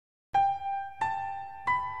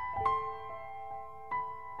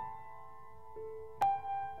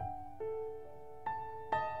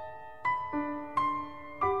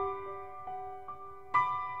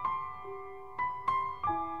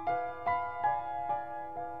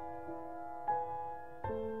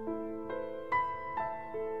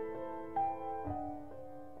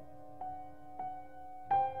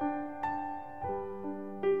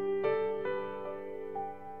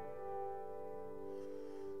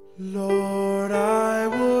Lord, I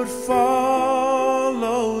would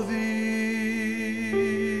follow thee,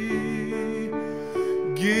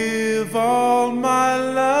 give all my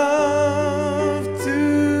love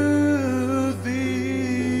to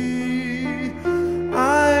thee.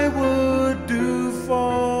 I would do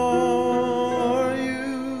for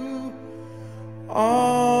you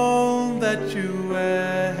all that you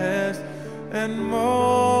ask and more.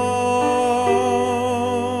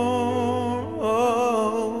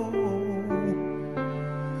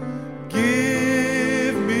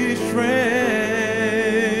 Give me strength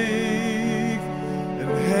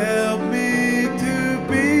and help me to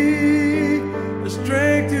be a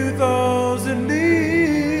strength to those in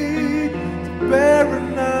need, to bear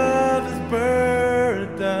another's burden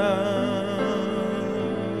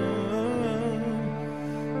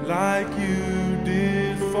like you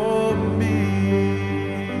did for me.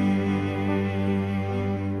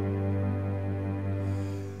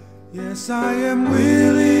 Yes, I am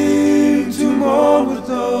willing to mourn with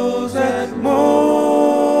those that mourn,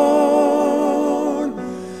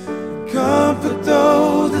 comfort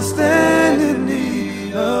those that stand in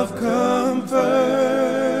need of comfort,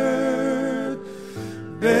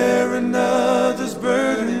 bear another's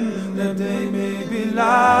burden that they may be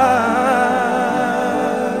light.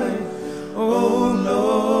 Oh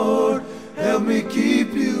Lord, help me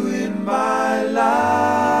keep you in my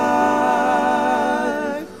life.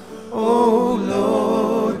 Oh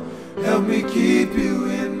Lord, help me keep you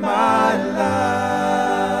in my life.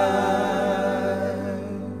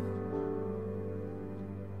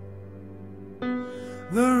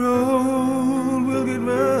 The road will get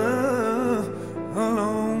rough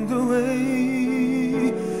along the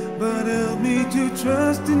way, but help me to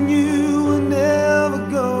trust in you and never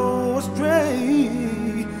go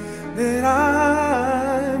astray, that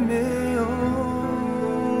I may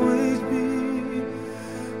always be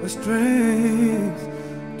a strength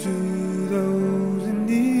to those in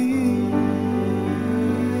need.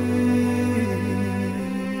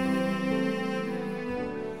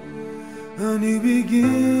 A new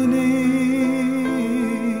beginning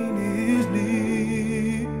is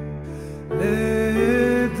near.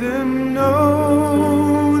 Let them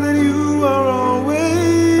know that you are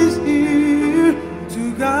always here to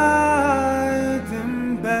guide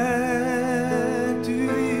them back to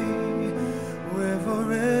thee, where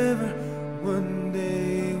forever one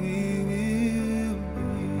day we will be.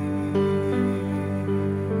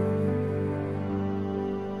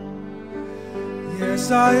 Yes,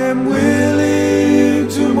 I am willing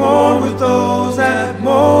to mourn with those that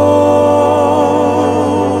mourn,